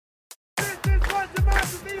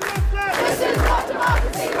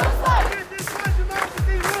democracy looks like. This is what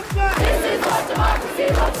democracy looks like. This is what democracy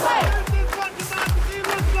looks like. This is what democracy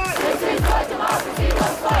looks like. This is what democracy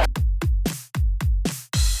looks like.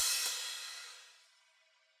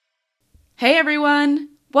 Hey everyone!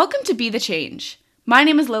 Welcome to Be the Change. My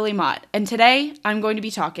name is Lily Mott, and today I'm going to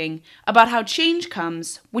be talking about how change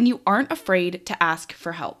comes when you aren't afraid to ask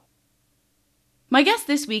for help. My guest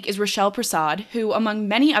this week is Rochelle Prasad, who, among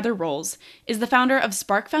many other roles, is the founder of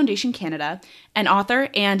Spark Foundation Canada, an author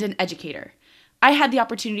and an educator. I had the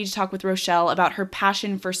opportunity to talk with Rochelle about her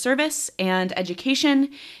passion for service and education,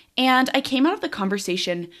 and I came out of the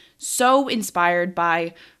conversation so inspired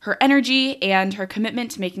by her energy and her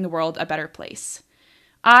commitment to making the world a better place.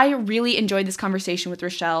 I really enjoyed this conversation with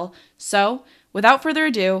Rochelle, so without further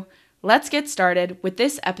ado, let's get started with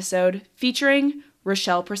this episode featuring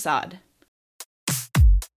Rochelle Prasad.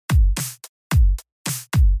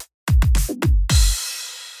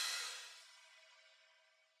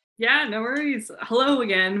 Yeah, no worries. Hello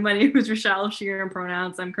again. My name is Rochelle, she, her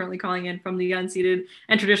pronouns. I'm currently calling in from the unceded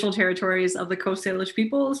and traditional territories of the Coast Salish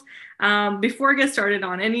peoples. Before I get started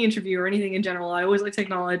on any interview or anything in general, I always like to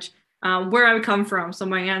acknowledge where I would come from. So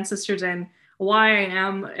my ancestors and why I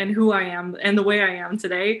am and who I am and the way I am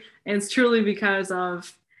today. And it's truly because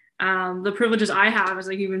of the privileges I have as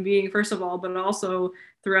a human being, first of all, but also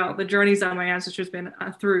throughout the journeys that my ancestors been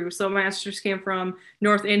through. So my ancestors came from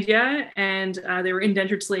North India, and they were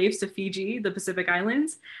indentured slaves to Fiji, the Pacific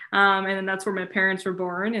Islands. And then that's where my parents were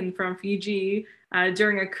born. And from Fiji,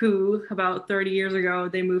 during a coup about 30 years ago,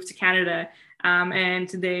 they moved to Canada. And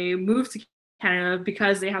they moved to Canada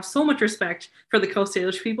because they have so much respect for the Coast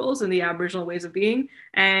Salish peoples and the Aboriginal ways of being.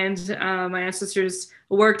 And my ancestors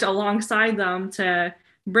worked alongside them to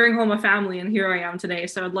bring home a family, and here I am today.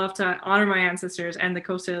 So I'd love to honor my ancestors and the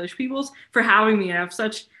Coast Salish peoples for having me. I have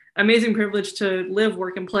such amazing privilege to live,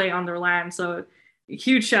 work, and play on their land. So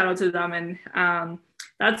huge shout out to them. And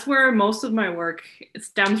that's where most of my work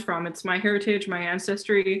stems from. It's my heritage, my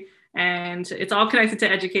ancestry, and it's all connected to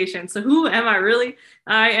education. So who am I really?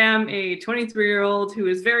 I am a 23-year-old who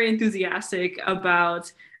is very enthusiastic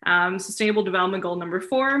about Sustainable Development Goal number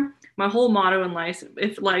 4. My whole motto in life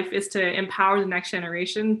is to empower the next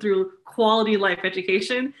generation through quality life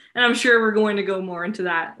education. And I'm sure we're going to go more into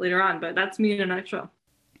that later on, but that's me in a nutshell.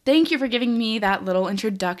 Thank you for giving me that little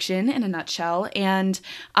introduction in a nutshell, and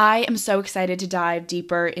I am so excited to dive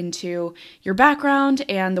deeper into your background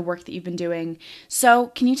and the work that you've been doing. So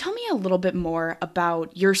can you tell me a little bit more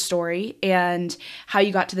about your story and how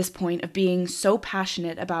you got to this point of being so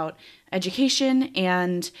passionate about education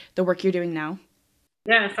and the work you're doing now?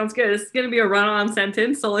 Yeah, sounds good. This is going to be a run-on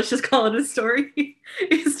sentence, so let's just call it a story.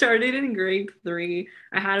 It started in grade 3.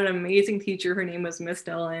 I had an amazing teacher. Her name was Miss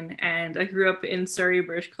Dillon, and I grew up in Surrey,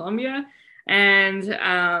 British Columbia. And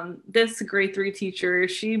this grade 3 teacher,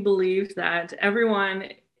 she believed that everyone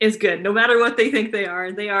is good, no matter what they think they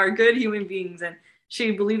are. They are good human beings, and she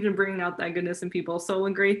believed in bringing out that goodness in people. So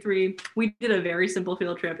in grade 3, we did a very simple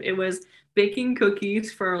field trip. It was baking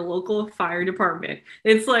cookies for a local fire department.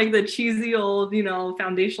 It's like the cheesy old,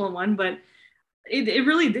 foundational one, but it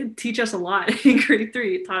really did teach us a lot in grade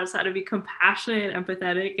 3. It taught us how to be compassionate,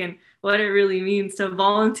 empathetic, and what it really means to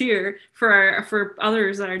volunteer for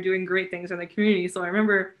others that are doing great things in the community. So I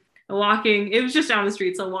remember walking, it was just down the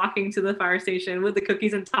street, so walking to the fire station with the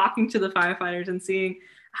cookies and talking to the firefighters and seeing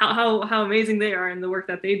how amazing they are and the work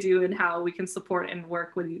that they do and how we can support and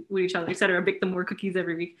work with each other, et cetera, bake them more cookies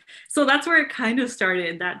every week. So that's where it kind of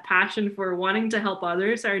started, that passion for wanting to help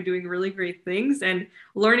others that are doing really great things and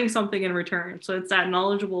learning something in return. So it's that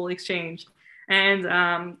knowledgeable exchange. And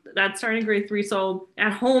that started in grade 3. So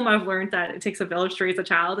at home, I've learned that it takes a village to raise a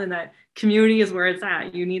child, and that community is where it's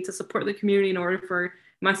at. You need to support the community in order for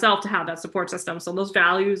myself to have that support system. So those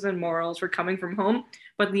values and morals were coming from home,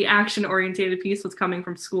 but the action-oriented piece was coming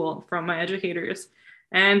from school, from my educators.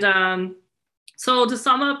 And so to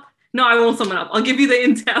sum up, no, I won't sum it up. I'll give you the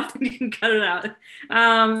in-depth and you can cut it out.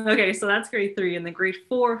 Okay, so that's grade 3. And then grade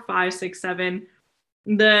 4, 5, 6, 7,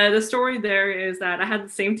 the story there is that I had the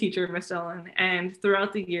same teacher, Miss Dillon, and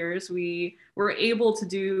throughout the years, we were able to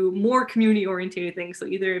do more community-oriented things. So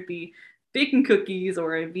either it be baking cookies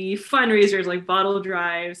or it'd be fundraisers like bottle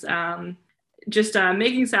drives, just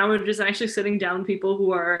making sandwiches, actually sitting down with people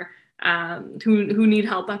who are who need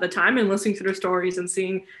help at the time and listening to their stories and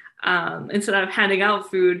seeing, instead of handing out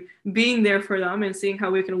food, being there for them and seeing how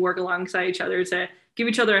we can work alongside each other to give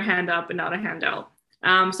each other a hand up and not a handout.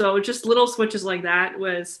 So just little switches like that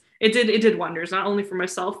it did wonders, not only for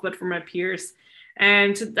myself, but for my peers.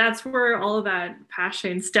 And that's where all of that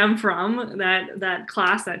passion stemmed from, that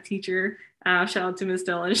class, that teacher, Shout out to Miss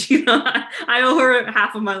Dillon. She, I owe her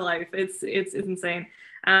half of my life. It's insane.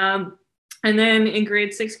 And then in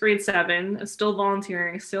grade 6, grade 7, still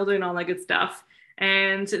volunteering, still doing all that good stuff.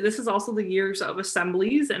 And this is also the years of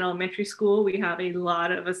assemblies. In elementary school, we have a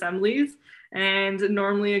lot of assemblies. And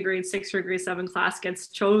normally a grade 6 or grade 7 class gets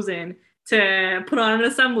chosen to put on an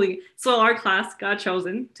assembly. So our class got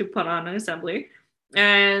chosen to put on an assembly.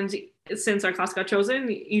 And since our class got chosen,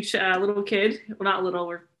 each little kid, well, not little,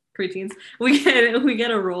 we're preteens, we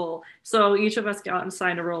get a role. So each of us got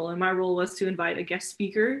assigned a role, and my role was to invite a guest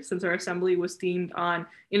speaker, since our assembly was themed on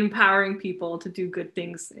empowering people to do good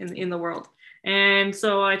things in the world. And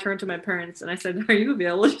so I turned to my parents and I said, "Are you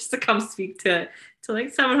available just to come speak to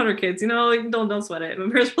like 700 kids? You know, don't sweat it." My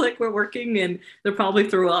parents were like, "We're working," and they're probably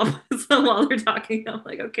threw up. So while they're talking, I'm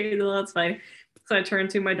like, "Okay, no, that's fine." So I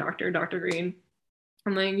turned to my doctor, Dr. Green.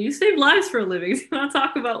 I'm like, "You save lives for a living. So you want to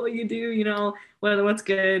talk about what you do, you know, what's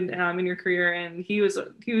good in your career." And he was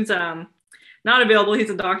not available.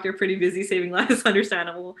 He's a doctor, pretty busy saving lives,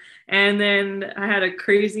 understandable. And then I had a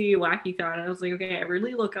crazy, wacky thought. I was like, okay, I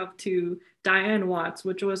really look up to Diane Watts,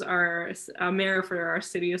 which was our mayor for our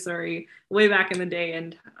city of Surrey way back in the day.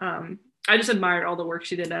 And I just admired all the work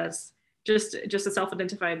she did as just a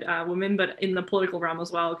self-identified woman, but in the political realm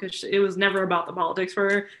as well, because it was never about the politics for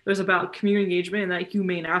her. It was about community engagement and that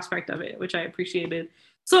humane aspect of it, which I appreciated.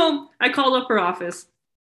 So I called up her office,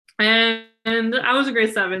 and I was in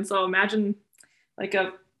grade 7. So imagine like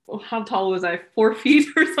how tall was I? 4 feet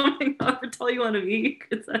or something, however tall you want to be.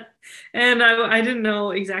 And I didn't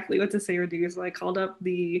know exactly what to say or do. So I called up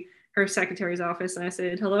her secretary's office and I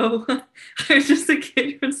said, "Hello, I'm just a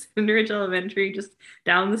kid from Cinderidge Elementary, just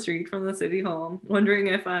down the street from the city hall, wondering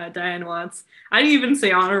if Diane Watts," I didn't even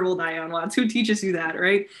say Honorable Diane Watts, who teaches you that,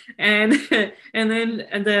 right? And then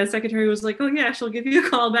the secretary was like, "Oh yeah, she'll give you a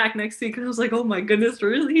call back next week." And I was like, "Oh my goodness,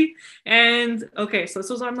 really?" And okay, so this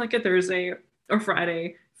was on like a Thursday or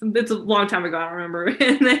Friday. It's a long time ago, I don't remember.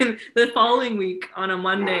 And then the following week on a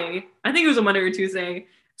Monday, I think it was a Monday or Tuesday,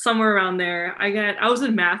 somewhere around there, I was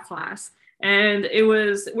in math class, and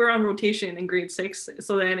we're on rotation in grade 6.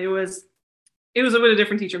 So then it was with a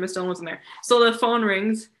different teacher. Miss Dillon wasn't there. So the phone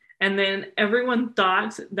rings, and then everyone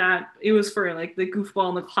thought that it was for like the goofball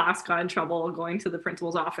in the class got in trouble going to the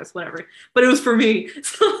principal's office, whatever. But it was for me.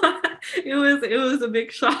 So it was a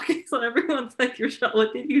big shock. So everyone's like,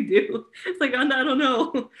 "What did you do?" It's like, I don't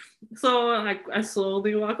know. So I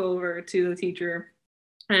slowly walk over to the teacher,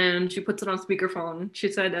 and she puts it on speakerphone.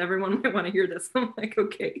 She said, "Everyone might want to hear this." I'm like,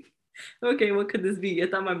 okay, what could this be? I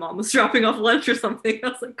thought my mom was dropping off lunch or something. I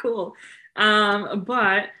was like, cool.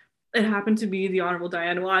 But it happened to be the Honorable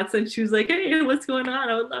Diane Watts, and she was like, "Hey, what's going on?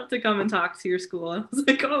 I would love to come and talk to your school." I was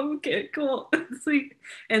like, "Oh, okay, cool." Sweet.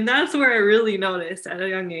 And that's where I really noticed at a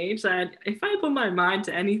young age that if I put my mind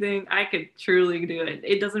to anything, I could truly do it.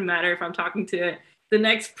 It doesn't matter if I'm talking to the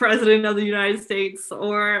next president of the United States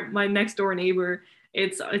or my next door neighbor.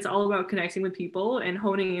 It's all about connecting with people and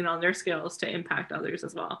honing in on their skills to impact others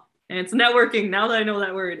as well. And it's networking, now that I know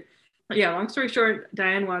that word. But yeah, long story short,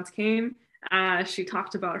 Diane Watts came. She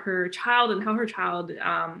talked about her child and how her child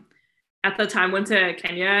at the time went to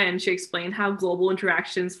Kenya, and she explained how global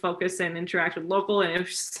interactions focus and interact with local, and it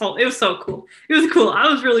was so cool. It was cool. I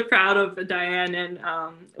was really proud of Diane and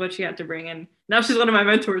what she had to bring, and now she's one of my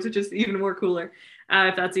mentors, which is even more cooler,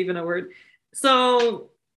 if that's even a word. So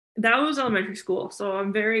that was elementary school. So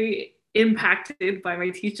I'm very impacted by my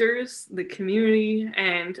teachers, the community,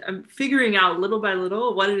 and I'm figuring out little by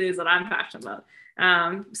little what it is that I'm passionate about.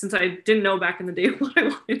 Since I didn't know back in the day what I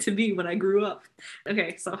wanted to be when I grew up.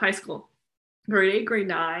 Okay, so high school. Grade 8, grade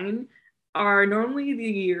 9 are normally the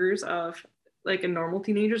years of like a normal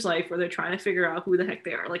teenager's life where they're trying to figure out who the heck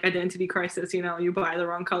they are. Like identity crisis, you know, you buy the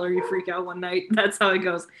wrong color, you freak out one night. That's how it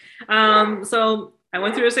goes. So I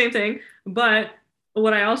went through the same thing, but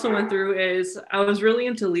what I also went through is I was really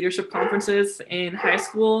into leadership conferences in high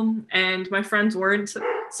school, and my friends weren't.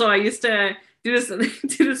 So I used to do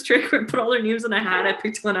this trick where I put all their names in a hat. I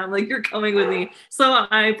picked one. I'm like, "You're coming with me." So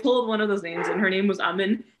I pulled one of those names, and her name was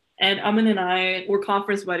Amin. And Amin and I were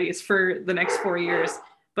conference buddies for the next 4 years.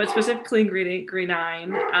 But specifically in grade 8, grade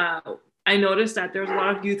 9, I noticed that there was a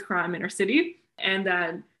lot of youth crime in our city, and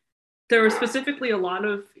that there was specifically a lot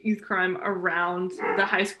of youth crime around the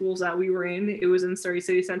high schools that we were in. It was in Surrey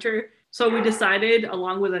City Center. So we decided,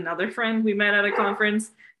 along with another friend we met at a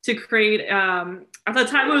conference, to create, at the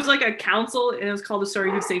time it was like a council, and it was called the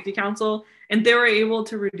Surrey Youth Safety Council. And they were able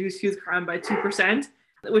to reduce youth crime by 2%,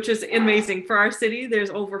 which is amazing. For our city, there's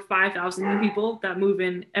over 5,000 people that move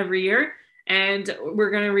in every year. And we're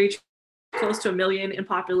going to reach close to 1 million in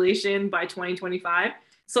population by 2025.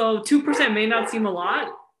 So 2% may not seem a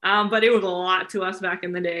lot, but it was a lot to us back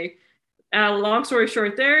in the day. Long story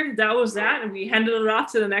short there, that was that. And we handed it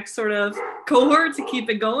off to the next sort of cohort to keep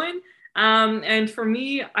it going. And for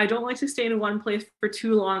me, I don't like to stay in one place for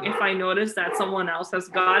too long if I notice that someone else has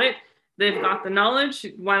got it. They've got the knowledge.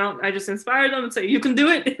 Why don't I just inspire them and say, you can do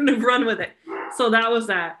it, and run with it. So that was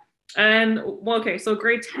that. And okay, so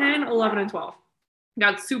grade 10, 11, and 12.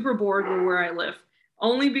 Got super bored with where I live,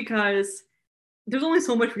 only because there's only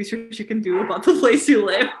so much research you can do about the place you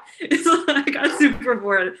live. So I got super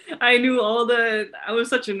bored. I was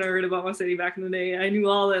such a nerd about my city back in the day. I knew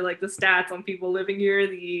all the stats on people living here,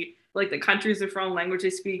 the countries they're from, language they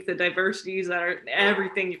speak, the diversities that are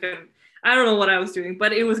everything you can. I don't know what I was doing,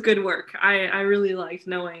 but it was good work. I really liked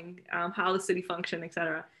knowing how the city functioned,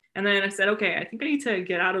 etc. And then I said, okay, I think I need to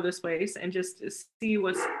get out of this place and just see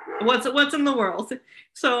what's in the world.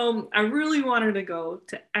 So I really wanted to go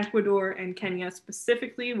to Ecuador and Kenya,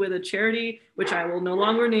 specifically with a charity, which I will no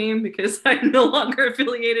longer name because I'm no longer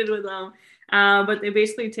affiliated with them. But they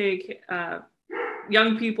basically take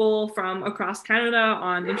young people from across Canada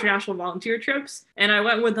on international volunteer trips. And I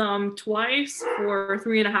went with them twice for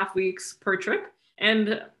 3.5 weeks per trip.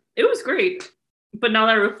 And it was great. But now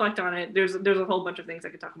that I reflect on it, there's a whole bunch of things I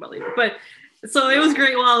could talk about later. But so it was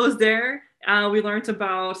great while I was there. We learned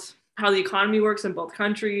about how the economy works in both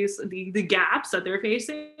countries, the gaps that they're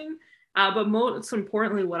facing. But most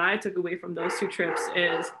importantly, what I took away from those 2 trips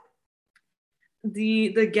is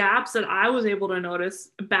the gaps that I was able to notice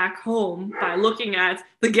back home by looking at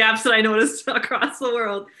the gaps that I noticed across the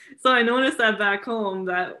world. So I noticed that back home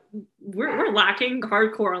that we're lacking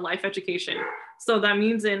hardcore on life education. So that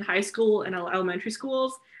means in high school and elementary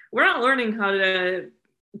schools, we're not learning how to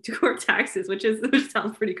do our taxes, which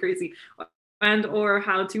sounds pretty crazy, or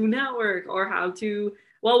how to network, or how to,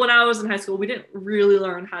 well, when I was in high school, we didn't really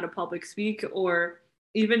learn how to public speak or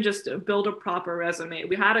even just build a proper resume.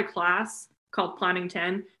 We had a class called Planning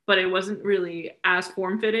 10, but it wasn't really as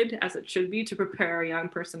form-fitted as it should be to prepare a young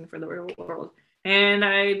person for the real world.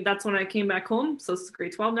 And that's when I came back home. So it's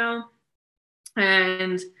grade 12 now.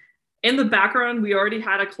 And in the background, we already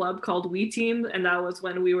had a club called We Team, and that was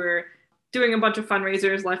when we were doing a bunch of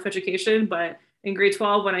fundraisers, life education. But in grade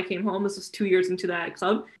 12, when I came home, this was 2 years into that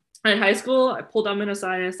club. In high school, I pulled them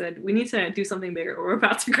aside and I said, we need to do something bigger. We're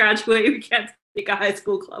about to graduate. We can't take a high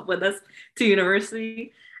school club with us to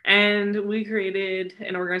university. And we created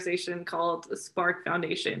an organization called the Spark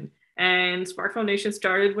Foundation. And Spark Foundation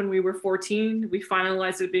started when we were 14. We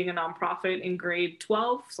finalized it being a nonprofit in grade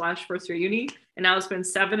 12/first year uni. And now it's been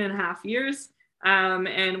 7.5 years.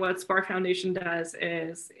 And what Spark Foundation does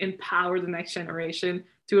is empower the next generation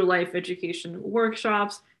through life education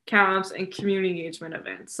workshops, camps, and community engagement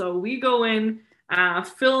events. So we go in,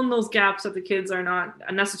 fill in those gaps that the kids are not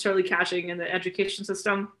necessarily catching in the education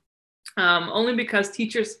system, only because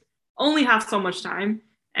teachers only have so much time.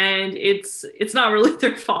 And it's not really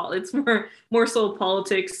their fault. It's more so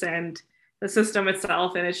politics and the system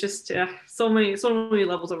itself. And it's just so many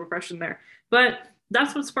levels of oppression there. But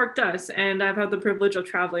that's what Spark does. And I've had the privilege of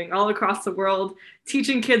traveling all across the world,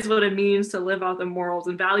 teaching kids what it means to live out their morals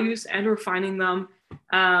and values and refining them.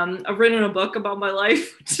 I've written a book about my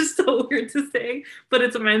life, which is so weird to say, but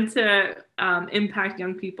it's meant to impact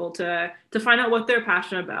young people to find out what they're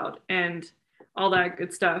passionate about and all that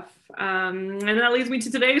good stuff. And that leads me to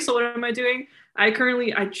today. So what am I doing? I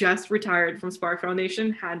just retired from Spark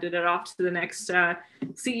Foundation, handed it off to the next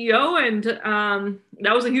CEO, and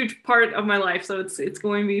that was a huge part of my life. So it's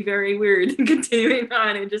going to be very weird continuing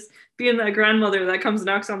on and just being that grandmother that comes and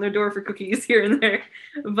knocks on their door for cookies here and there.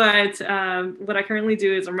 But what I currently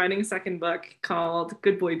do is I'm writing a second book called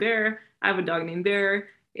Good Boy Bear. I have a dog named Bear.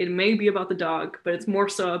 It may be about the dog, but it's more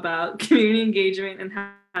so about community engagement and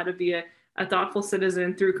how to be a thoughtful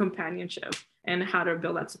citizen through companionship and how to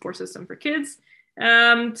build that support system for kids.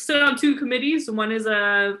 Sit on 2 committees. One is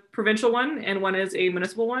a provincial one and one is a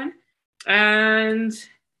municipal one. And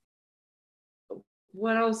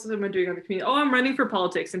what else am I doing on the community? Oh, I'm running for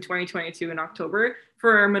politics in 2022 in October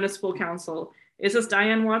for our municipal council. Is this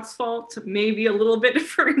Diane Watt's fault? Maybe a little bit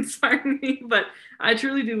for inspiring me, but I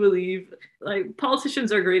truly do believe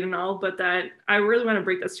politicians are great and all, but that I really want to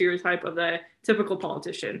break that stereotype of the typical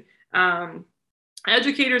politician.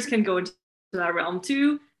 Educators can go into that realm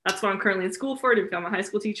too. That's what I'm currently in school for, to become a high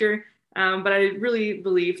school teacher. But I really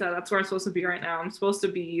believe that that's where I'm supposed to be right now. I'm supposed to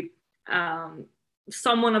be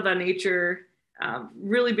someone of that nature,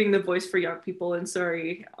 really being the voice for young people in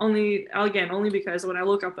Surrey. Only because when I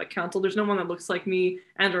look up at council, there's no one that looks like me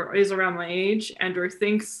and or is around my age and or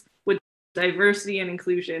thinks with diversity and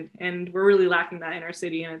inclusion. And we're really lacking that in our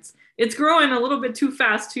city. And it's growing a little bit too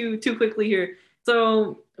fast, too quickly here.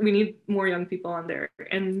 So we need more young people on there.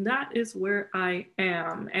 And that is where I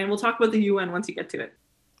am. And we'll talk about the UN once you get to it.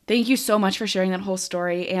 Thank you so much for sharing that whole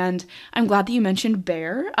story. And I'm glad that you mentioned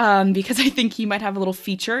Bear, because I think he might have a little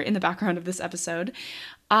feature in the background of this episode.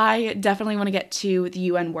 I definitely want to get to the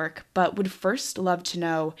UN work, but would first love to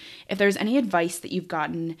know if there's any advice that you've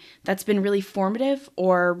gotten that's been really formative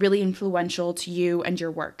or really influential to you and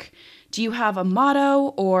your work. Do you have a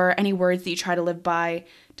motto or any words that you try to live by?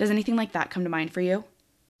 Does anything like that come to mind for you?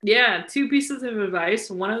 Yeah, two pieces of advice.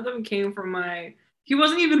 One of them came from he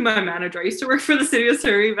wasn't even my manager. I used to work for the city of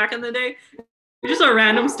Surrey back in the day. Just a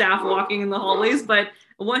random staff walking in the hallways, but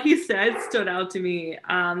what he said stood out to me.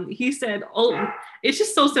 He said, "Oh, it's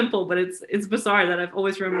just so simple, but it's bizarre that I've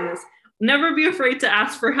always remembered this. Never be afraid to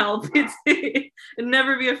ask for help. It's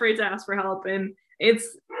never be afraid to ask for help." And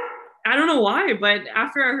I don't know why, but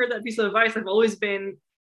after I heard that piece of advice, I've always been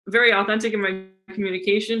very authentic in my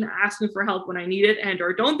communication, asking for help when I need it and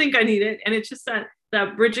or don't think I need it. And it's just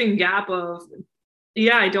that bridging gap of,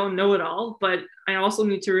 yeah, I don't know it all, but I also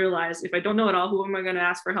need to realize if I don't know it all, who am I going to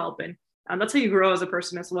ask for help? And that's how you grow as a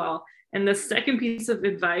person as well. And the second piece of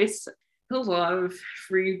advice, there's a lot of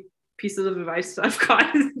free pieces of advice I've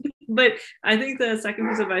gotten, but I think the second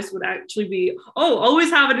piece of advice would actually be, always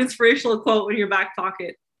have an inspirational quote in your back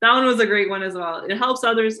pocket. That one was a great one as well. It helps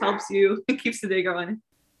others, helps you, it keeps the day going.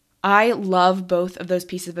 I love both of those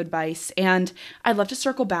pieces of advice, and I'd love to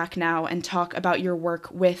circle back now and talk about your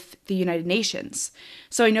work with the United Nations.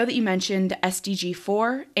 So I know that you mentioned SDG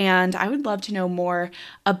 4, and I would love to know more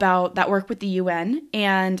about that work with the UN,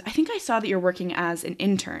 and I think I saw that you're working as an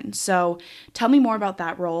intern. So tell me more about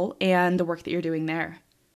that role and the work that you're doing there.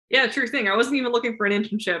 Yeah, sure thing. I wasn't even looking for an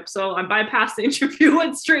internship, so I bypassed the interview,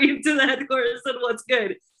 went straight into the headquarters and what's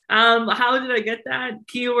good. How did I get that?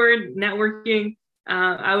 Keyword, networking.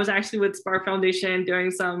 I was actually with Spark Foundation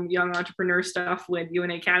doing some young entrepreneur stuff with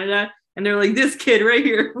UNA Canada. And they're like, this kid right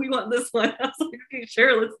here, we want this one. I was like, okay,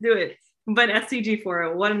 sure, let's do it. But SDG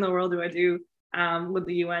 4, what in the world do I do with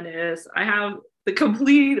the UN is I have the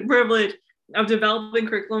complete privilege of developing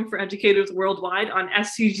curriculum for educators worldwide on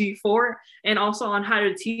SDG 4 and also on how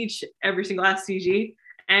to teach every single SDG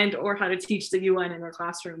and or how to teach the UN in their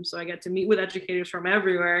classrooms. So I get to meet with educators from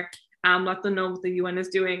everywhere, let them know what the UN is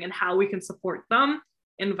doing and how we can support them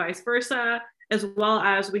and vice versa, as well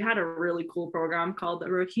as we had a really cool program called the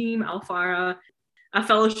Rahim Al Farah, a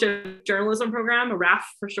fellowship journalism program, a RAF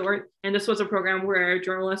for short. And this was a program where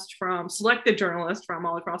selected journalists from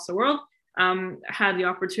all across the world had the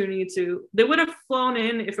opportunity they would have flown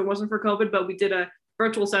in if it wasn't for COVID, but we did a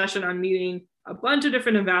virtual session on meeting a bunch of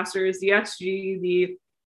different ambassadors, the SG, the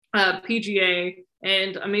PGA,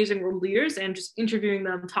 and amazing world leaders, and just interviewing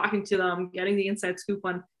them, talking to them, getting the inside scoop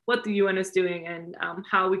on what the UN is doing and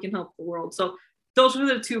how we can help the world. So those were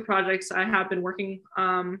the two projects I have been working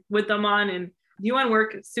with them on. And UN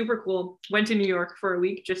work is super cool. Went to New York for a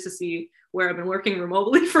week just to see where I've been working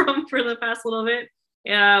remotely from for the past little bit.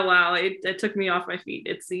 Yeah, wow, it took me off my feet.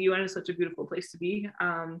 The UN is such a beautiful place to be,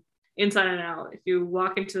 inside and out. If you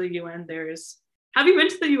walk into the UN, have you been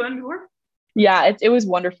to the UN before? Yeah, it was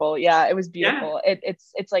wonderful. Yeah, it was beautiful. Yeah.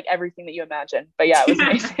 It's like everything that you imagine. But yeah, it was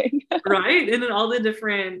amazing. Right, and in all the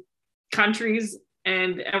different countries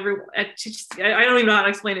and I don't even know how to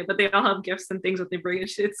explain it, but they all have gifts and things that they bring.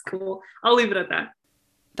 It's cool. I'll leave it at that.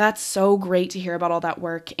 That's so great to hear about all that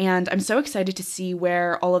work, and I'm so excited to see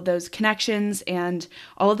where all of those connections and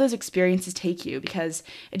all of those experiences take you, because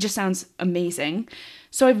it just sounds amazing.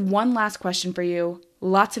 So I have one last question for you.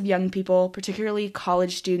 Lots of young people, particularly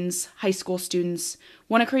college students, high school students,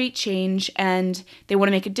 want to create change and they want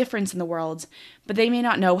to make a difference in the world, but they may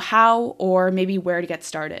not know how or maybe where to get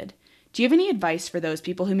started. Do you have any advice for those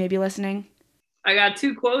people who may be listening? I got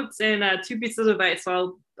two quotes and two pieces of advice,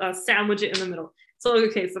 so I'll sandwich it in the middle. So,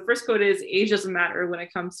 okay, so the first quote is, age doesn't matter when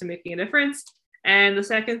it comes to making a difference. And the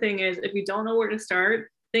second thing is, if you don't know where to start,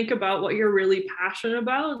 think about what you're really passionate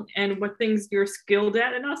about and what things you're skilled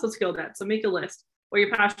at and not so skilled at. So make a list. What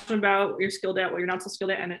you're passionate about, what you're skilled at, what you're not so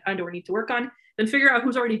skilled at, and or need to work on. Then figure out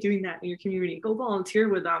who's already doing that in your community. Go volunteer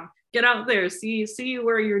with them. Get out there. See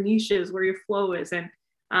where your niche is, where your flow is. And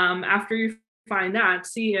after you find that,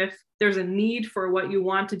 see if there's a need for what you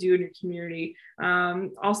want to do in your community.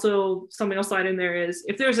 Also, something else slide in there is,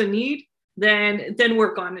 if there's a need, then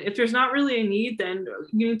work on it. If there's not really a need, then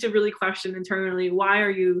you need to really question internally, why are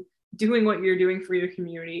you doing what you're doing for your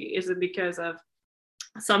community? Is it because of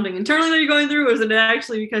something internally that you're going through, or is it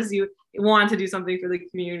actually because you want to do something for the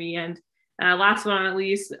community? And last but not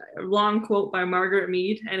least, a long quote by Margaret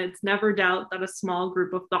Mead, and it's never doubt that a small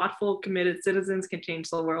group of thoughtful, committed citizens can change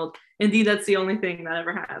the world. Indeed, that's the only thing that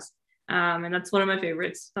ever has. And that's one of my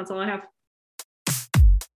favorites. That's all I have.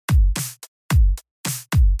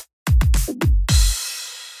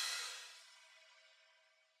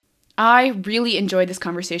 I really enjoyed this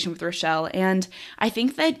conversation with Rochelle, and I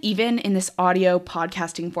think that even in this audio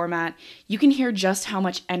podcasting format, you can hear just how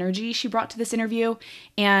much energy she brought to this interview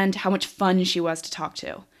and how much fun she was to talk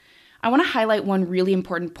to. I want to highlight one really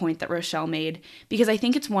important point that Rochelle made because I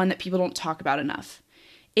think it's one that people don't talk about enough.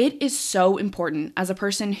 It is so important as a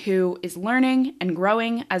person who is learning and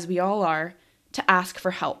growing, as we all are, to ask for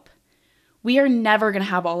help. We are never going to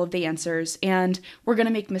have all of the answers, and we're going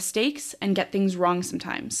to make mistakes and get things wrong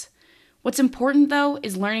sometimes. What's important, though,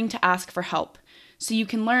 is learning to ask for help so you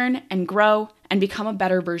can learn and grow and become a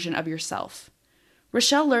better version of yourself.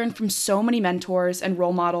 Rochelle learned from so many mentors and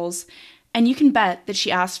role models, and you can bet that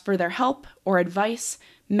she asked for their help or advice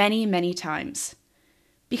many, many times.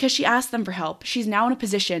 Because she asked them for help, she's now in a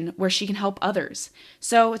position where she can help others.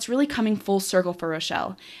 So it's really coming full circle for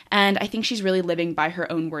Rochelle, and I think she's really living by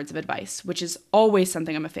her own words of advice, which is always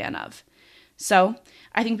something I'm a fan of. So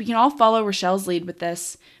I think we can all follow Rochelle's lead with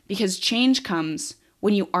this, because change comes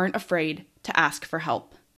when you aren't afraid to ask for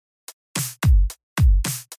help.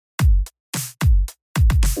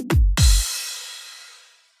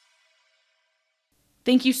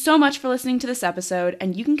 Thank you so much for listening to this episode,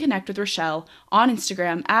 and you can connect with Rochelle on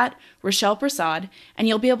Instagram at Rochelle Prasad, and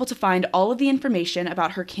you'll be able to find all of the information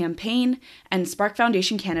about her campaign and Spark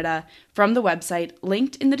Foundation Canada from the website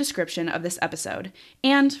linked in the description of this episode,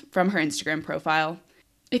 and from her Instagram profile.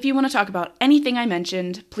 If you want to talk about anything I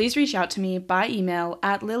mentioned, please reach out to me by email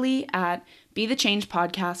at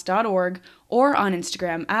lily@bethechangepodcast.org or on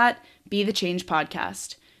Instagram at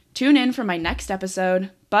bethechangepodcast. Tune in for my next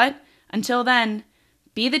episode, but until then,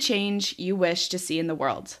 be the change you wish to see in the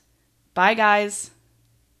world. Bye, guys.